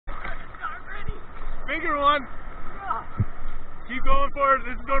bigger one. Keep going forward.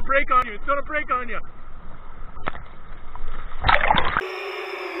 This is going to break on you. It's going to break on you.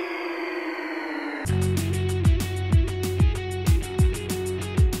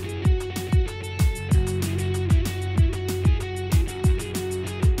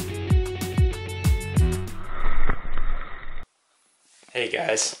 Hey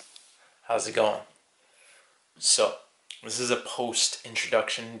guys, how's it going? So, this is a post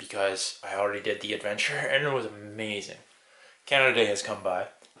introduction because I already did the adventure and it was amazing. Canada Day has come by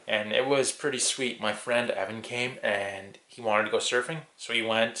and it was pretty sweet. My friend Evan came and he wanted to go surfing, so he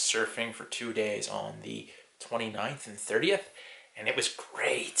went surfing for 2 days on the 29th and 30th, and it was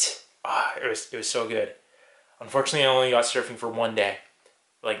great. It was so good. Unfortunately, I only got surfing for 1 day.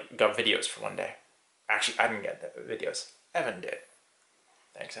 Like, got videos for 1 day. Actually, I didn't get the videos. Evan did.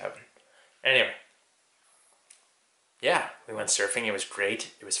 Thanks, Evan. Anyway. Yeah, we went surfing. It was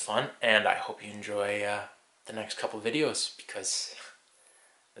great. It was fun. And I hope you enjoy the next couple videos, because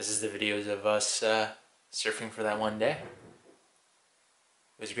this is the videos of us surfing for that 1 day.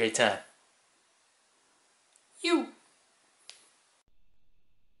 It was a great time. You!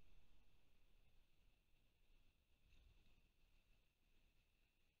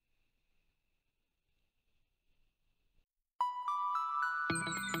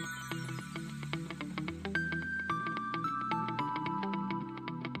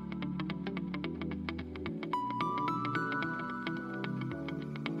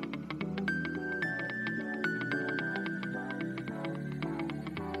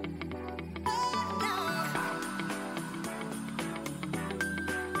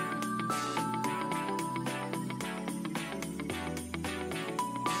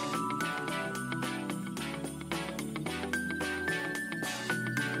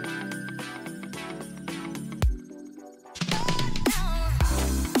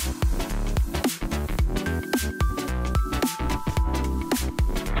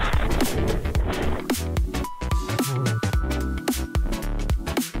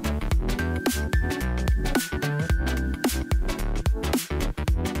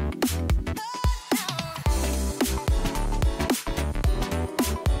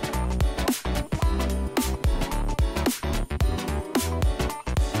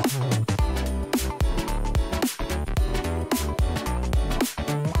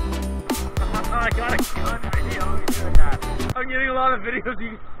 I got a gun video of you doing that. I'm getting a lot of videos of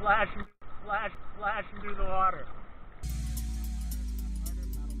you splashing through the water.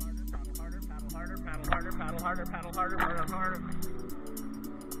 Paddle harder, paddle harder, paddle harder, paddle harder, paddle harder.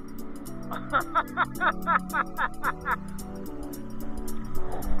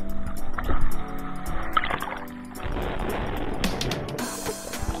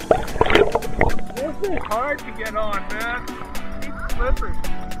 This is hard to get on, man. These slippers.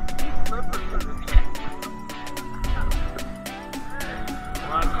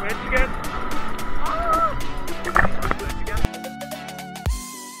 Come on, switch again. Switch again.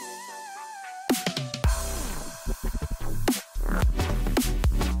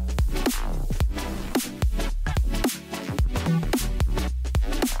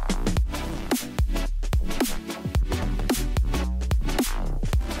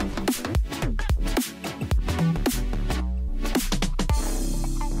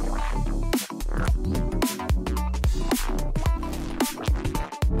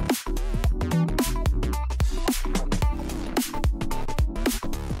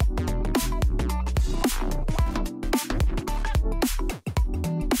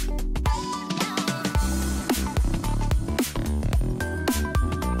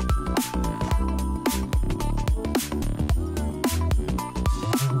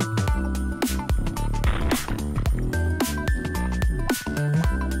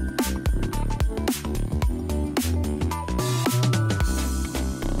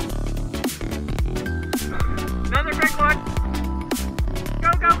 Another big one. Go,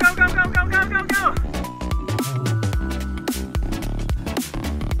 go, go, go, go, go, go, go, go.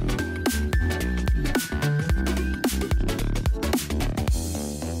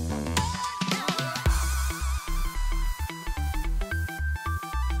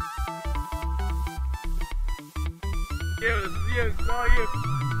 This is you, it's all you.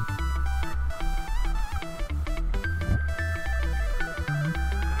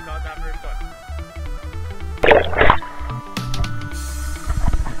 Caught that first one.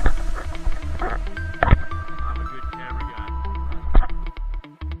 I'm a good camera guy.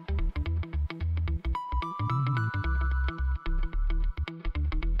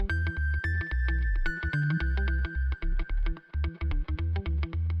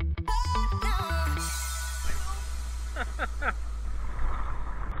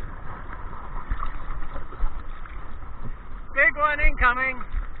 Big one incoming.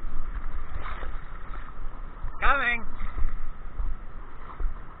 Coming.